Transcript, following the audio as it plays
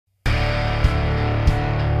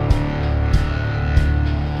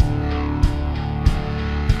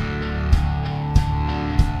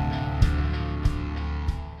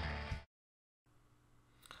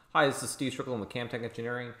Hi, this is Steve Strickland with Camtech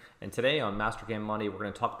Engineering, and today on Mastercam Monday we're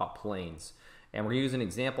going to talk about planes. And we're using an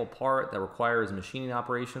example part that requires machining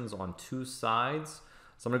operations on two sides.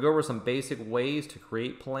 So I'm going to go over some basic ways to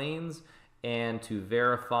create planes and to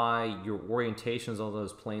verify your orientations of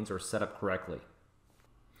those planes are set up correctly.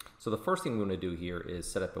 So the first thing we want to do here is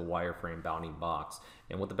set up a wireframe bounding box.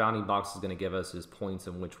 And what the bounding box is going to give us is points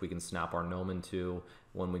in which we can snap our gnomon to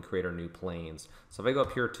when we create our new planes. So if I go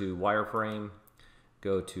up here to wireframe,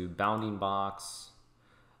 go to bounding box,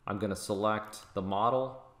 I'm going to select the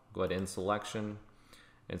model, go ahead and selection,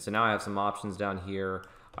 and so now I have some options down here.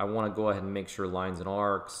 I want to go ahead and make sure lines and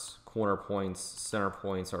arcs, corner points, center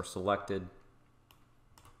points are selected.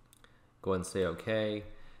 Go ahead and say OK.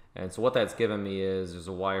 And so what that's given me is there's a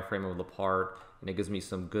wireframe of the part, and it gives me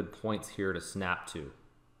some good points here to snap to.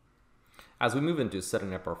 As we move into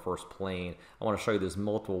setting up our first plane, I want to show you there's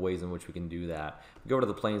multiple ways in which we can do that. If we go to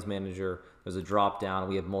the Planes Manager, there's a drop down,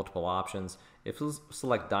 we have multiple options. If we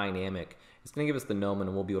select Dynamic, it's going to give us the gnomon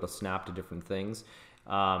and we'll be able to snap to different things.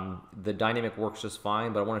 The Dynamic works just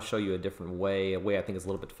fine, but I want to show you a different way, a way I think is a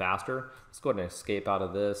little bit faster. Let's go ahead and escape out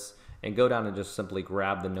of this and go down and just simply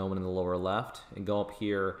grab the gnomon in the lower left and go up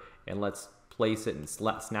here and let's place it and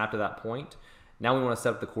snap to that point. Now we want to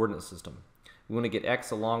set up the coordinate system. We want to get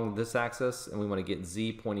X along this axis and we want to get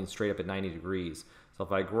Z pointing straight up at 90 degrees. So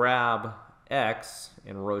if I grab X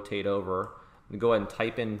and rotate over, I'm going to go ahead and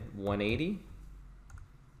type in 180,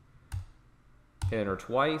 hit enter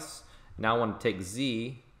twice. Now I want to take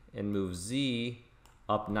Z and move Z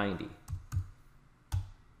up 90.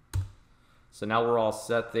 So now we're all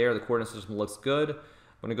set there. The coordinate system looks good. I'm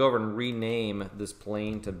going to go over and rename this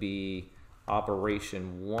plane to be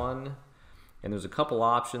Operation 1. And there's a couple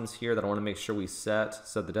options here that I want to make sure we set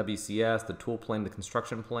the WCS, the tool plane, the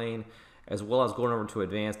construction plane, as well as going over to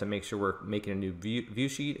advanced to make sure we're making a new view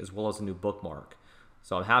sheet as well as a new bookmark.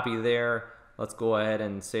 So I'm happy there. Let's go ahead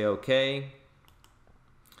and say OK.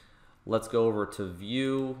 Let's go over to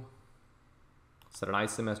view, set an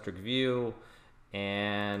isometric view,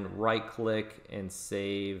 and right click and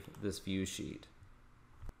save this view sheet.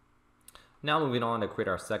 Now moving on to create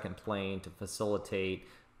our second plane to facilitate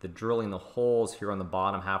the drilling the holes here on the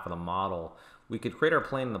bottom half of the model. We could create our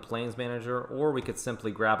plane in the Planes Manager, or we could simply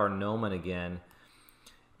grab our gnomon again,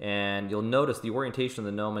 and you'll notice the orientation of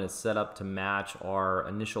the gnomon is set up to match our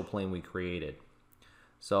initial plane we created.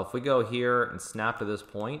 So if we go here and snap to this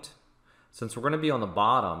point, since we're going to be on the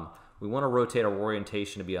bottom, we want to rotate our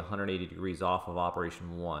orientation to be 180 degrees off of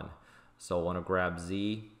Operation 1. So I want to grab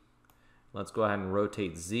Z. Let's go ahead and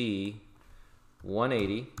rotate Z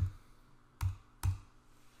 180.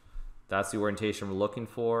 That's the orientation we're looking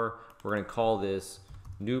for. We're going to call this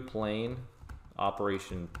new plane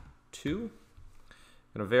Operation 2.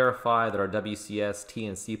 I'm going to verify that our WCS, T,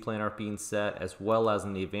 and C plane are being set, as well as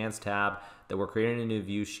in the Advanced tab that we're creating a new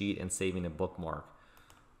view sheet and saving a bookmark.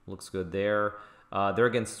 Looks good there. There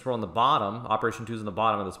again, since we're on the bottom, Operation 2 is on the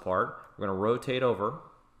bottom of this part. We're going to rotate over.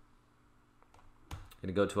 Going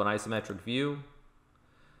to go to an isometric view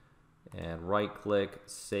and right click,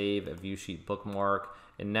 save a view sheet bookmark.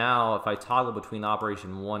 And now if I toggle between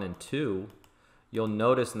Operation 1 and 2, you'll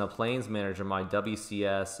notice in the Planes Manager my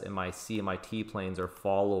WCS and my C and my T planes are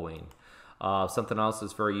following. Something else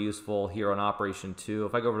that's very useful here on Operation 2,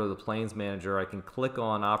 if I go over to the Planes Manager, I can click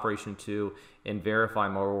on Operation 2 and verify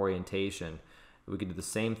my orientation. We can do the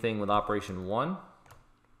same thing with Operation 1.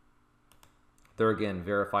 There again,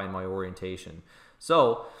 verifying my orientation.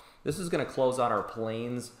 So this is going to close out our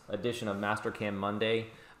planes edition of Mastercam Monday.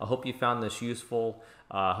 I hope you found this useful.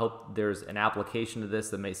 I hope there's an application to this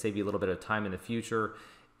that may save you a little bit of time in the future.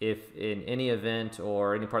 If in any event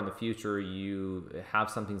or any part in the future you have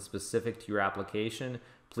something specific to your application,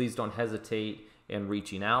 please don't hesitate in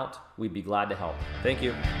reaching out. We'd be glad to help. Thank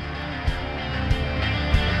you.